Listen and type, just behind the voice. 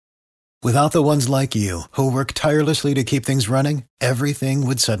Without the ones like you, who work tirelessly to keep things running, everything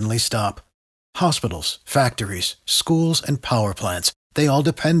would suddenly stop. Hospitals, factories, schools, and power plants, they all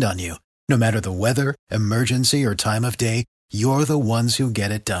depend on you. No matter the weather, emergency, or time of day, you're the ones who get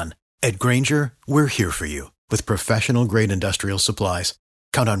it done. At Grainger, we're here for you with professional-grade industrial supplies.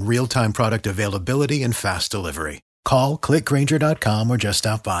 Count on real-time product availability and fast delivery. Call, click Grainger.com, or just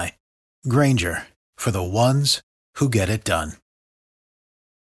stop by. Grainger, for the ones who get it done.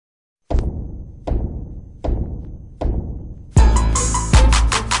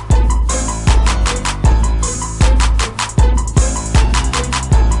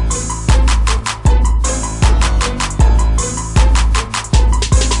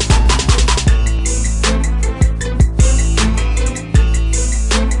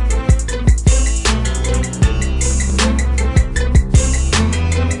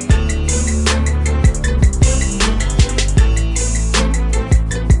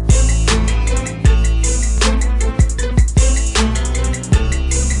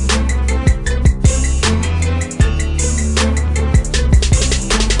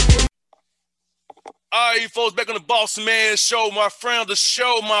 All right, you folks, back on the Boss Man Show. My friend of the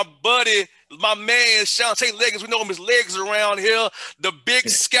show, my buddy, my man, Shante Leggins. We know him as Legs around here. The Big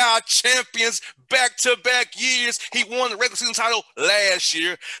Sky champions, back-to-back years. He won the regular season title last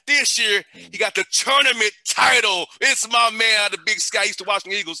year. This year, he got the tournament title. It's my man, the Big Sky. He used to watch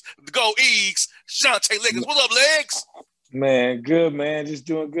the Eagles. Go Eagles. Shante Leggins. What up, Legs? Man, good, man. Just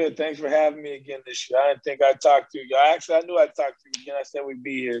doing good. Thanks for having me again this year. I didn't think I'd talk to you. Actually, I knew I'd talk to you again. I said we'd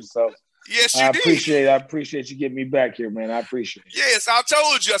be here, so. Yes, you did. I appreciate you getting me back here, man. I appreciate it. Yes, I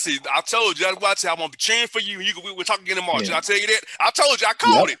told you. I told you. That's why I said I'm going to be cheering for you. We'll talk again in March. Yeah. I tell you that. I told you. I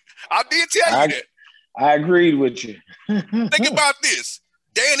called it. I did tell you that. I agreed with you. Think about this.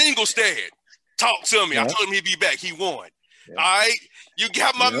 Dan Engelstad talked to me. Yeah. I told him he'd be back. He won. Yeah. All right. You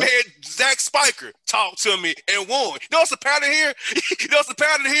got my man Zach Spiker talk to me and won. You know what's the pattern here?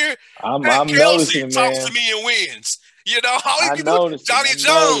 I'm Kelsey noticing, talks man. to me and wins. You know, all I these people, noticed Johnny it.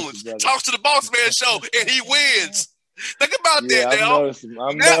 Jones Brother. talks to the Boss Man Show and he wins. Think about Yeah, that now.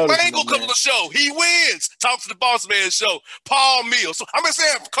 I'm Matt noticing, Mangle comes man. to the show. He wins. Talks to the Boss Man Show. Paul Mills. So I'm just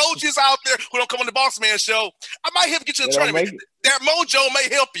saying, coaches out there who don't come on the Boss Man Show, I might help get you a They don't tournament. make it. That mojo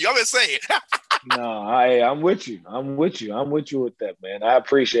may help you. I'm just saying. No, I'm with you. I'm with you with that, man. I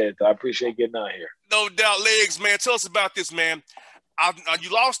appreciate it, though. I appreciate getting out here. No doubt, Legs, man. Tell us about this, man.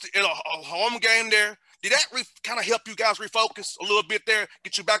 You lost in a home game there. Did that kind of help you guys refocus a little bit there?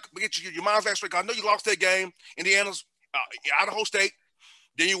 Get you back, your minds back straight? I know you lost that game, Indiana's Idaho State.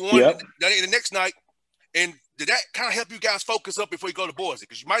 Then you won the next night. And did that kind of help you guys focus up before you go to Boise?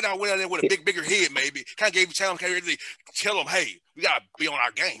 Because you might not win out there with a bigger head, maybe. Kind of gave you a challenge, kind of really tell them, hey, we got to be on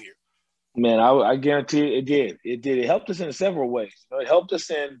our game here. Man, I guarantee it did. It did. It helped us in several ways. It helped us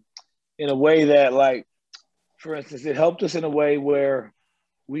in a way that, like, for instance, it helped us in a way where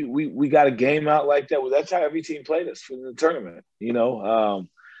we got a game out like that. Well, that's how every team played us for the tournament.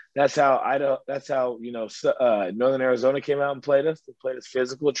 That's how Northern Arizona came out and played us. They played us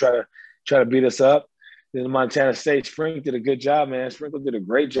physical, try to beat us up. Then Montana State, Sprink did a good job, man. Sprinkle did a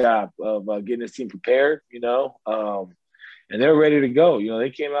great job of getting his team prepared. And they're ready to go.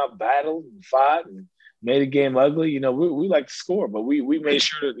 They came out, battled, and fought, and made a game ugly. We like to score, but we made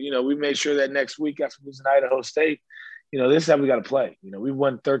sure that next week after losing Idaho State, this is how we got to play. We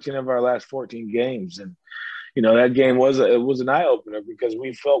won 13 of our last 14 games, and that game was an eye opener because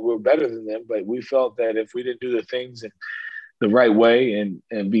we felt we were better than them, but we felt that if we didn't do the things in the right way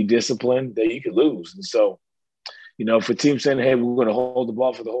and be disciplined, that you could lose. And so, for teams saying, "Hey, we're going to hold the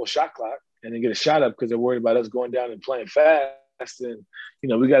ball for the whole shot clock," and then get a shot up because they're worried about us going down and playing fast, and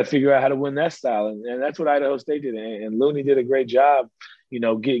we got to figure out how to win that style, and that's what Idaho State did, and Looney did a great job,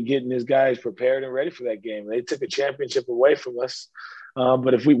 getting his guys prepared and ready for that game. They took a championship away from us,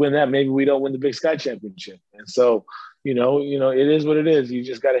 but if we win that, maybe we don't win the Big Sky championship. And so, it is what it is. You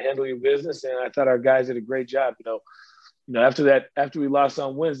just got to handle your business, and I thought our guys did a great job. After we lost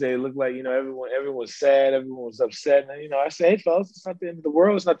on Wednesday, it looked like, everyone was sad, everyone was upset. And, I say, hey, fellas, it's not the end of the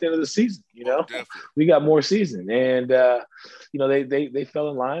world. It's not the end of the season. We got more season. And, they fell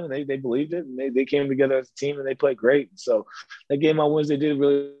in line and they believed it, and they came together as a team and they played great. So that game on Wednesday did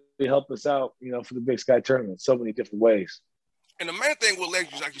really help us out, for the Big Sky tournament in so many different ways. And the main thing with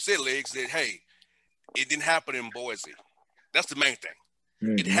Legs, like you said, Legs, that, hey, it didn't happen in Boise. That's the main thing.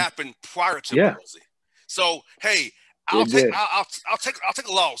 Mm-hmm. It happened prior to Boise. So, hey, I'll take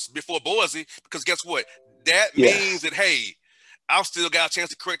a loss before Boise because guess what? That means that, hey, I've still got a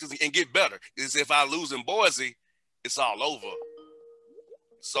chance to correct this and get better. Because if I lose in Boise, it's all over.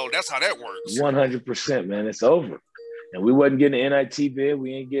 So that's how that works. 100%, man. It's over. And we wasn't getting an NIT bid.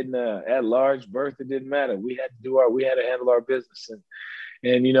 We ain't getting a at-large berth. It didn't matter. We had to handle our business.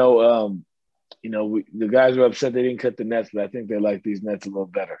 And the guys were upset they didn't cut the nets, but I think they like these nets a little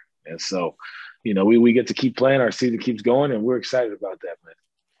better. And so, we get to keep playing. Our season keeps going, and we're excited about that, man.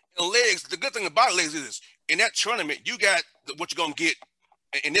 And Legs, the good thing about Legs is in that tournament, you got what you're going to get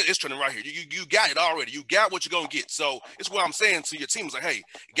in this tournament right here. You got it already. You got what you're going to get. So it's what I'm saying to your team is like, hey,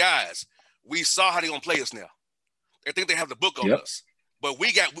 guys, we saw how they're going to play us now. They think they have the book on us. But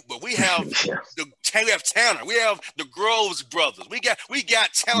we have we have Tanner. We have the Groves brothers. We got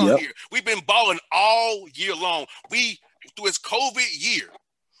talent here. We've been balling all year long. Through this COVID year,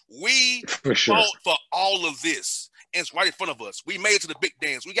 we fought for all of this. And it's right in front of us. We made it to the big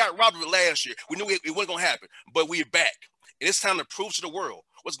dance. We got Robert last year. We knew it wasn't going to happen, but we're back. And it's time to prove to the world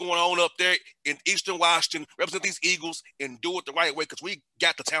what's going on up there in Eastern Washington, represent these Eagles, and do it the right way because we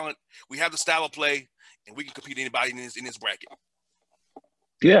got the talent, we have the style of play, and we can compete anybody in this bracket.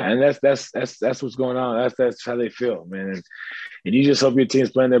 Yeah, and that's what's going on. That's how they feel, man. And you just hope your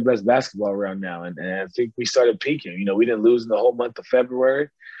team's playing their best basketball around now. And I think we started peaking. We didn't lose in the whole month of February.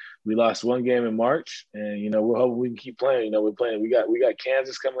 We lost one game in March, and we're hoping we can keep playing. We're playing. We got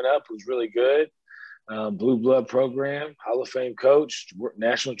Kansas coming up, who's really good. Blue blood program, Hall of Fame coach,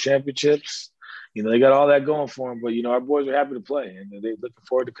 national championships. They got all that going for them. But our boys are happy to play, and they're looking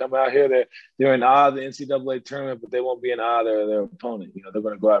forward to come out here. They're in awe of the NCAA tournament, but they won't be in awe of their opponent. They're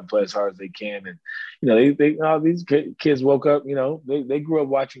going to go out and play as hard as they can. And these kids woke up. They grew up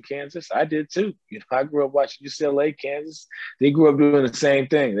watching Kansas. I did too. I grew up watching UCLA, Kansas. They grew up doing the same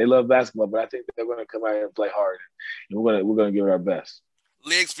thing. They love basketball, but I think they're going to come out here and play hard, and we're going to give it our best.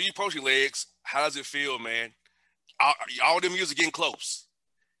 Legs, for you personally, Legs, how does it feel, man? All them years are getting close.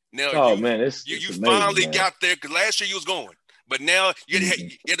 Now, man, you amazing, finally man. got there because last year you was going, but now you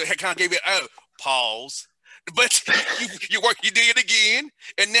kind of gave it a pause. But you did it again,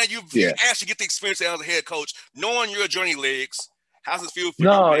 and now you actually get the experience as a head coach, knowing your journey, Legs. How's it feel for you,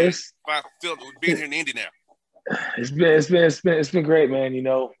 man? I feel being here in Indy now. It's been great, man.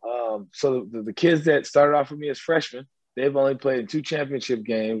 So the kids that started off with me as freshmen, they've only played in 2 championship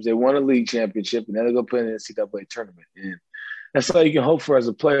games. They won a league championship, and then they go play in the NCAA tournament. And that's all you can hope for as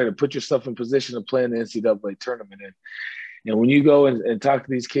a player, to put yourself in position to play in the NCAA tournament. And when you go and talk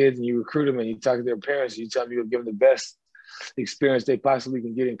to these kids and you recruit them and you talk to their parents, you tell them you'll give them the best experience they possibly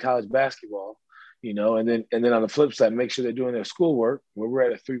can get in college basketball, and then on the flip side, make sure they're doing their schoolwork, where we're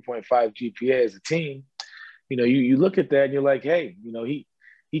at a 3.5 GPA as a team. You look at that and you're like, hey,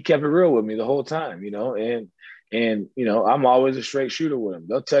 he kept it real with me the whole time, and I'm always a straight shooter with them.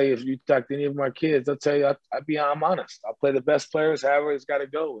 They'll tell you, if you talk to any of my kids, they'll tell you I'm honest. I'll play the best players, however it's got to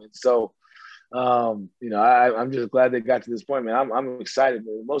go. And so, I'm just glad they got to this point, man. I'm excited.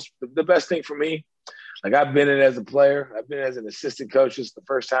 The best thing for me, like, I've been in as a player, I've been as an assistant coach. It's the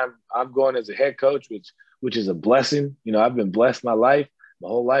first time I'm going as a head coach, which is a blessing. I've been blessed my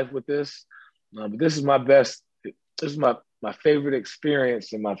whole life with this. But this is my best. This is my favorite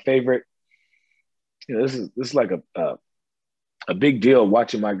experience and my favorite. This is like a big deal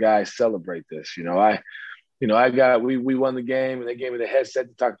watching my guys celebrate this. We won the game and they gave me the headset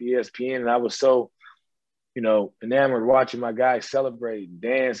to talk to ESPN, and I was so, enamored watching my guys celebrate and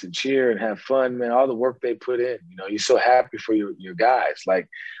dance and cheer and have fun, man. All the work they put in, you're so happy for your guys, like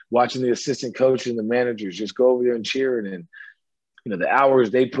watching the assistant coaches and the managers just go over there and cheer, and the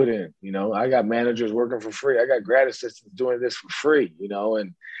hours they put in. I got managers working for free. I got grad assistants doing this for free,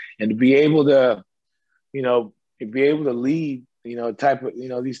 and to be able to, be able to lead, type of,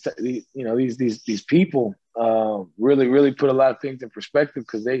 these people really put a lot of things in perspective,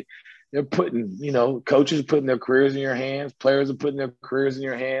 because they're putting, coaches are putting their careers in your hands, players are putting their careers in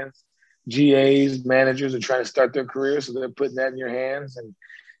your hands, GAs, managers are trying to start their careers, so they're putting that in your hands, and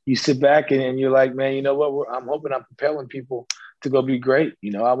you sit back and you're like, man, you know what? I'm hoping I'm propelling people to go be great.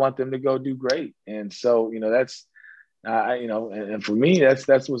 I want them to go do great, and so that's. And for me, that's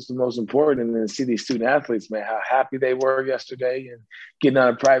what's the most important. And then see these student athletes, man, how happy they were yesterday and getting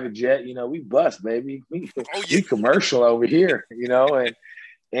on a private jet. We bust, baby. We commercial over here,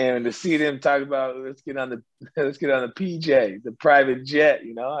 and to see them talk about let's get on the PJ, the private jet,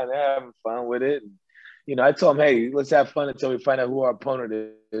 and they're having fun with it. And, I told them, hey, let's have fun until we find out who our opponent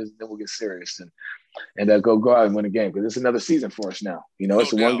is, then we'll get serious and go out and win a game, because it's another season for us now.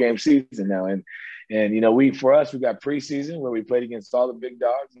 It's a 1-game season now, and we got preseason where we played against all the big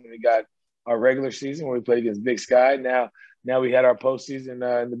dogs, and we got our regular season where we played against Big Sky. Now we had our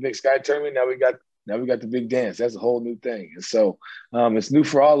postseason in the Big Sky tournament. Now we got the big dance. That's a whole new thing, and so it's new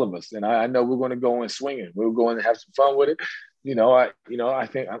for all of us. And I know we're going to go in swinging. We're going to have some fun with it. I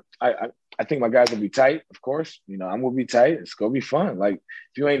think I think my guys will be tight, of course. You know, I'm gonna be tight. It's gonna be fun. Like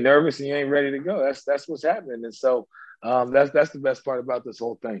if you ain't nervous and you ain't ready to go, that's what's happening. And so that's the best part about this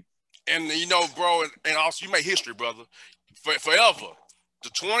whole thing. And you know, bro, and also you made history, brother, forever. The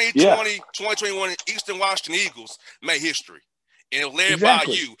 2020, Yeah. 2021 Eastern Washington Eagles made history, and it was led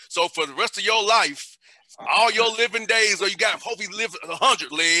Exactly. by you. So for the rest of your life, all your living days, or you got hopefully live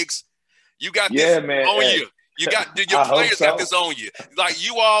 100 legs, you got this man. on Hey, you. You got your I hope players so. got this on you. Like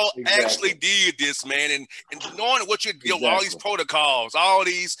you all Exactly. actually did this, man, and knowing what you deal with, all these Exactly. protocols, all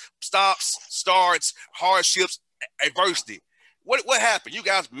these stops, starts, hardships, adversity. What happened? You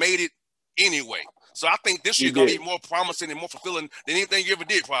guys made it anyway. So I think this year's going to be more promising and more fulfilling than anything you ever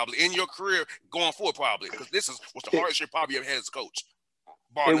did probably in your career going forward probably, because this was the hardest year probably ever had as a coach.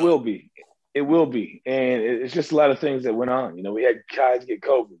 It will be. It will be. And it's just a lot of things that went on. You know, we had guys get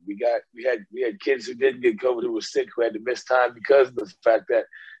COVID. We had kids who didn't get COVID who were sick, who had to miss time because of the fact that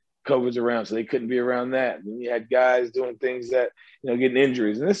COVID's around, so they couldn't be around that. And then you had guys doing things that, you know, getting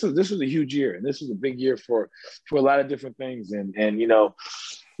injuries. And this was a huge year, and this was a big year for a lot of different things. And you know,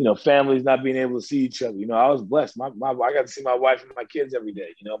 families not being able to see each other. You know, I was blessed. I got to see my wife and my kids every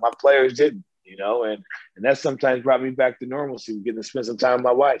day. You know, my players didn't. You know, and that sometimes brought me back to normalcy. Getting to spend some time with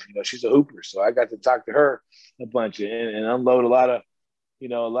my wife. You know, she's a hooper, so I got to talk to her a bunch and unload a lot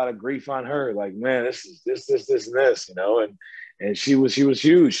of grief on her. Like, man, this is this and this. You know, and she was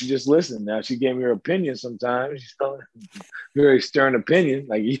huge. She just listened. Now she gave me her opinion sometimes. She's very stern opinion.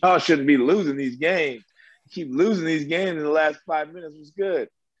 Like, y'all shouldn't be losing these games. Keep losing these games in the last 5 minutes was good,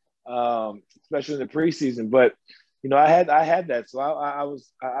 especially in the preseason. But you know, I had that, so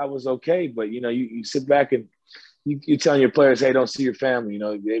I was okay. But you know, you sit back and you telling your players, hey, don't see your family. You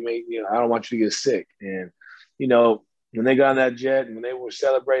know, I don't want you to get sick. And you know, when they got on that jet and when they were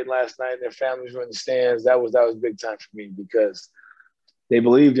celebrating last night and their families were in the stands, that was big time for me because they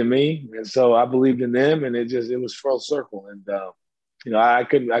believed in me, and so I believed in them, and it was full circle. And you know, I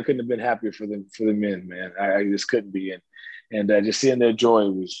couldn't have been happier for the men, man. I just couldn't be. And just seeing their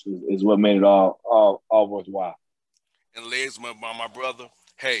joy is what made it all worthwhile. And Legs, my brother,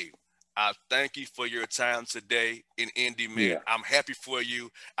 hey, I thank you for your time today in Indy, man. Yeah. I'm happy for you.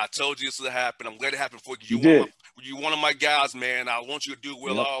 I told you this would happen. I'm glad it happened for you. You're one of my guys, man. I want you to do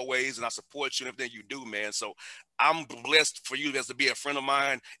well always, and I support you in everything you do, man. So I'm blessed for you as to be a friend of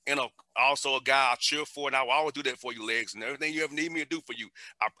mine and also a guy I cheer for, and I will always do that for you, Legs. And everything you ever need me to do for you.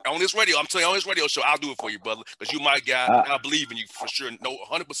 On this radio, I'm telling you, on this radio show, I'll do it for you, brother, because you're my guy, and I believe in you for sure. No,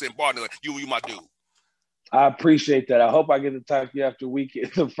 100% partner. You my dude. I appreciate that. I hope I get to talk to you after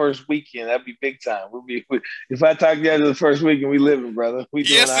the first weekend. That'd be big time. If I talk to you after the first weekend, we living, brother.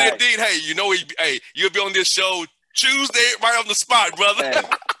 Yes, indeed. Hey, you know, you'll be on this show Tuesday, right on the spot, brother.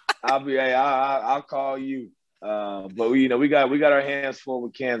 Hey, I'll call you. But we got our hands full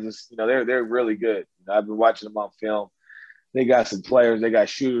with Kansas. You know, they're really good. You know, I've been watching them on film. They got some players. They got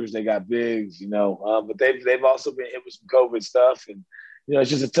shooters. They got bigs. You know, but they've also been hit with some COVID stuff and. You know,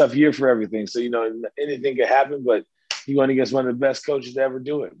 it's just a tough year for everything. So, you know, anything could happen, but you're going against one of the best coaches to ever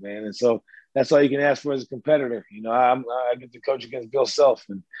do it, man. And so that's all you can ask for as a competitor. You know, I get to coach against Bill Self,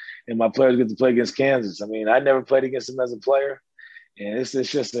 and my players get to play against Kansas. I mean, I never played against them as a player, and it's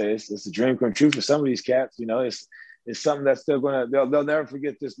just it's a dream come true for some of these cats. You know, it's something that's still they'll never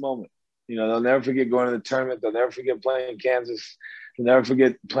forget this moment. You know, they'll never forget going to the tournament. They'll never forget playing Kansas. They'll never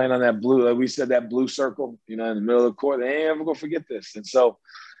forget playing on that blue, like we said, that blue circle, you know, in the middle of the court. They ain't ever gonna forget this. And so,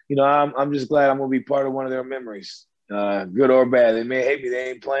 you know, I'm just glad I'm gonna be part of one of their memories, good or bad. They may hate me, they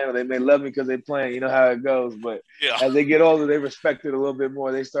ain't playing, or they may love me because they're playing. You know how it goes. But as they get older, they respect it a little bit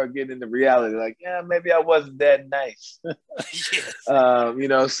more. They start getting into reality. Like, yeah, maybe I wasn't that nice. You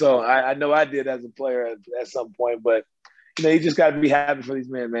know, so I know I did as a player at some point, but you know, you just got to be happy for these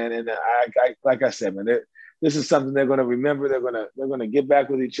men, man. And I like I said, man, this is something they're going to remember. They're going to get back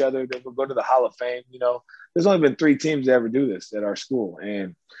with each other. They're going to go to the Hall of Fame. You know, there's only been 3 teams that ever do this at our school,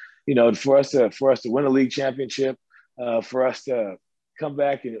 and you know, for us to win a league championship, for us to come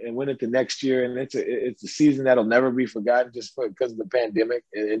back and win it the next year, and it's a season that'll never be forgotten just because of the pandemic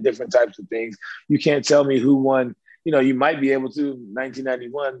and different types of things. You can't tell me who won. You know, you might be able to.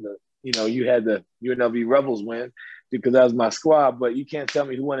 1991, you know, you had the UNLV Rebels win because that was my squad, but you can't tell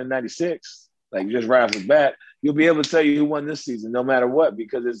me who won in '96. Like, just right off the bat, you'll be able to tell you who won this season, no matter what,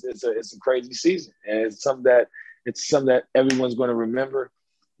 because it's a crazy season, and it's something that everyone's going to remember.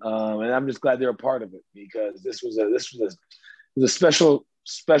 And I'm just glad they're a part of it, because this was a special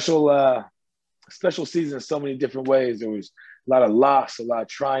season in so many different ways. There was a lot of loss, a lot of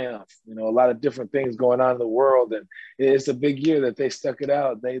triumph, you know, a lot of different things going on in the world, and it's a big year that they stuck it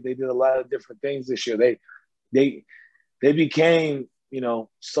out. They did a lot of different things this year. They became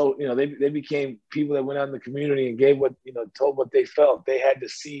so they became people that went out in the community and gave told what they felt. They had to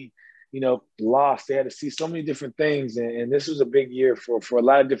see, loss. They had to see so many different things, and this was a big year for a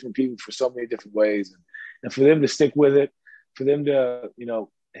lot of different people for so many different ways, and for them to stick with it, for them to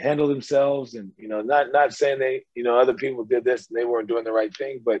handle themselves, and not saying they other people did this and they weren't doing the right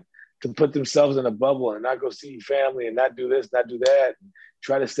thing, but to put themselves in a bubble and not go see family and not do this, not do that, and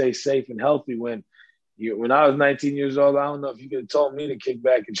try to stay safe and healthy. When I was 19 years old, I don't know if you could have told me to kick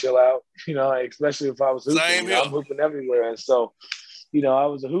back and chill out, especially if I was hooping. Same here. I'm hooping everywhere. And so, I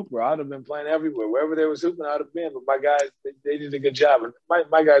was a hooper. I'd have been playing everywhere. Wherever there was hooping, I'd have been. But my guys, they did a good job. And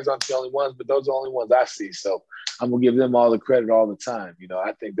my guys aren't the only ones, but those are the only ones I see. So I'm going to give them all the credit all the time.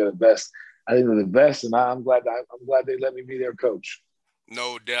 I think they're the best. I think they're the best, and I'm glad they let me be their coach.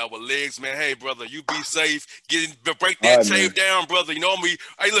 No doubt. With Legs, man. Hey, brother, you be safe. Break that tape down, brother. You know me.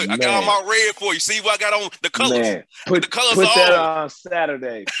 Hey, look, man. I got on my red for you. See what I got on? The colors. Man. Put are that on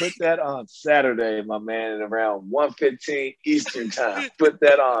Saturday. Put that on Saturday, my man, at around 1:15 Eastern time. Put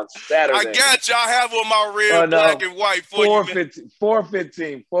that on Saturday. I got you. I have on my red, black, and white for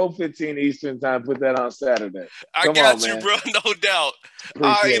 4:15 Eastern time. Put that on Saturday. I got you, bro. No doubt.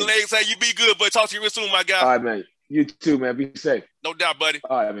 All right, Legs. Hey, you be good, but talk to you real soon, my guy. All right, man. You too, man. Be safe. No doubt, buddy.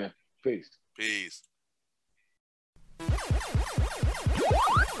 All right, man. Peace. Peace.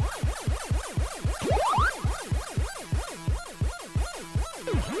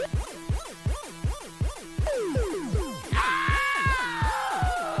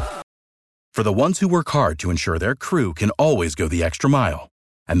 For the ones who work hard to ensure their crew can always go the extra mile,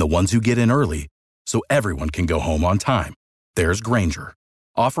 and the ones who get in early so everyone can go home on time, there's Grainger,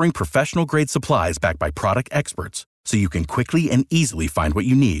 offering professional-grade supplies backed by product experts so you can quickly and easily find what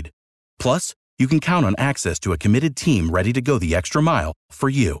you need. Plus, you can count on access to a committed team ready to go the extra mile for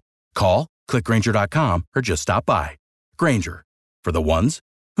you. Call, click Grainger.com, or just stop by. Grainger, for the ones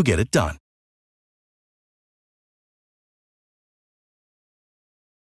who get it done.